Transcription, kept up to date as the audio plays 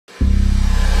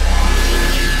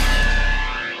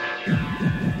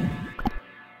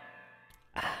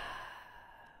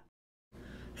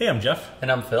Hey, I'm Jeff.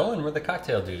 And I'm Phil, and we're the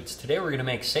Cocktail Dudes. Today we're going to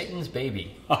make Satan's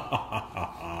Baby.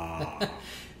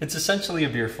 It's essentially a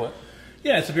beer flip.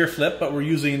 Yeah, it's a beer flip, but we're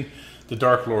using the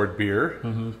Dark Lord beer.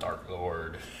 Dark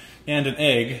Lord. And an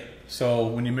egg. So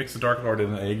when you mix the Dark Lord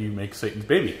and an egg, you make Satan's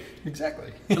Baby.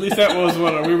 Exactly. At least that was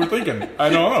what we were thinking.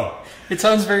 I don't know. It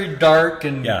sounds very dark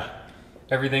and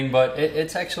everything, but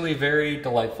it's actually very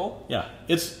delightful. Yeah,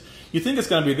 you think it's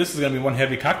going to be, this is going to be one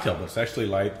heavy cocktail, but it's actually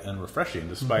light and refreshing,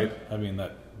 despite having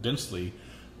that densely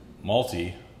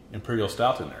malty Imperial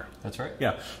Stout in there. That's right.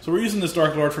 Yeah, so we're using this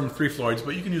Dark Lord from Floyd's,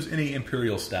 but you can use any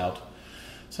Imperial Stout.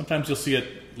 Sometimes you'll see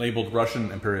it labeled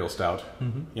Russian Imperial Stout.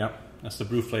 Yeah, that's the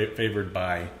brew favored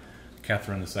by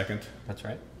Catherine II. That's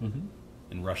right.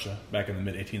 In Russia, back in the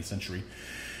mid-18th century.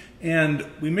 And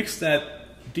we mixed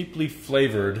that deeply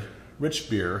flavored, rich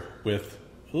beer with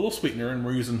a little sweetener, and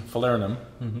we're using Falernum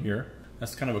here.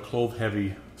 That's kind of a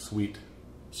clove-heavy, sweet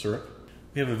syrup.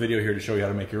 We have a video here to show you how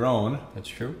to make your own. That's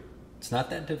true. It's not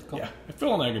that difficult. Yeah, if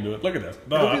Phil and I can do it. Look at this.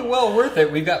 It'll be well worth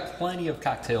it. We've got plenty of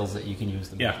cocktails that you can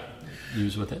use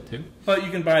use with it too. But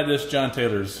you can buy this John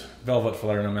Taylor's Velvet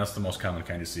Falernum. That's the most common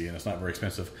kind you see, and it's not very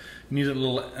expensive. You need a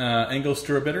little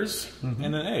Angostura bitters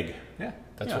and an egg. Yeah,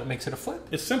 that's what makes it a flip.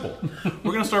 It's simple.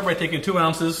 We're going to start by taking 2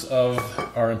 ounces of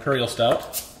our Imperial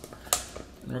Stout.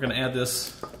 And we're going to add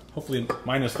this, hopefully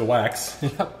minus the wax.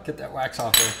 Yep, get that wax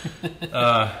off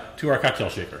there. To our cocktail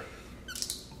shaker.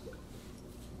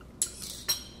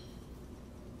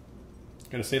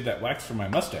 Got to save that wax for my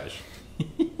mustache.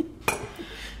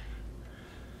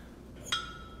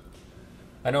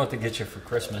 I know what to get you for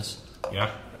Christmas.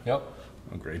 Yeah? Yep.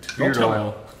 Oh, great. Beard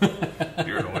oil.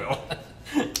 Beard oil.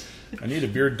 I need a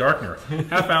beard darkener.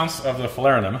 1/2 ounce of the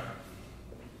Falernum.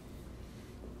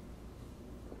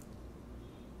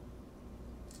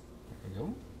 There we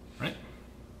go. Right.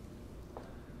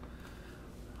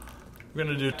 We're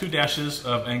going to do 2 dashes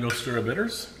of Angostura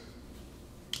bitters.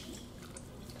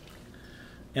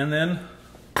 And then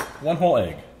 1 whole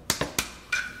egg.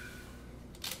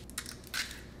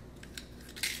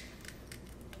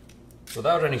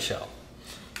 Without any shell.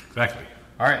 Exactly.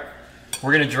 All right.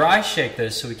 We're going to dry shake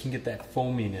this so we can get that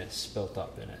foaminess built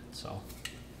up in it. So,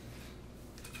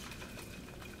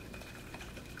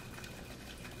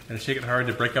 Gotta shake it hard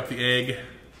to break up the egg.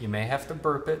 you may have to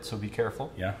burp it, so be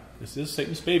careful. Yeah, this is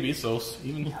Satan's Baby, so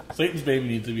even Satan's Baby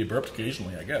needs to be burped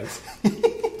occasionally, I guess.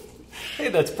 Hey,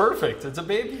 that's perfect. It's a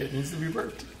baby. It needs to be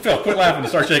burped. Phil, quit laughing and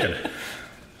start shaking. I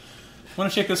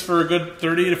want to shake this for a good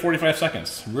 30 to 45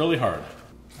 seconds. Really hard.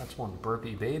 That's one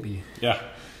burpy baby. Yeah.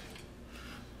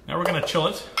 Now we're going to chill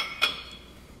it.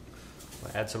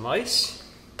 We'll add some ice.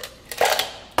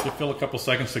 Give Phil a couple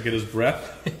seconds to get his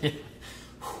breath.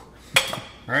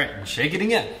 All right, and shake it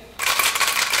again.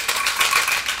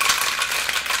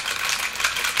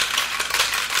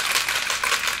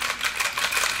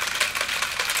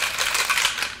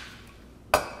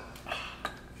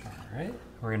 All right,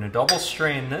 we're going to double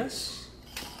strain this.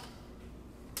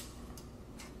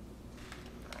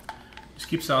 Just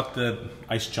keeps out the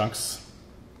ice chunks.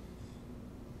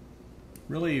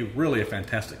 Really, really a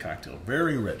fantastic cocktail.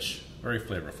 Very rich, very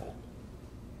flavorful.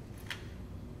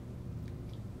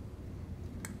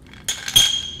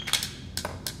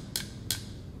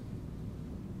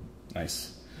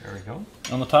 Nice. There we go.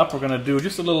 On the top, we're going to do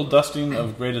just a little dusting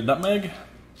of grated nutmeg.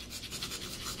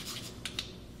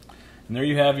 And there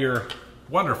you have your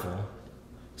wonderful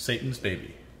Satan's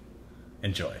Baby.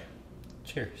 Enjoy.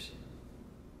 Cheers.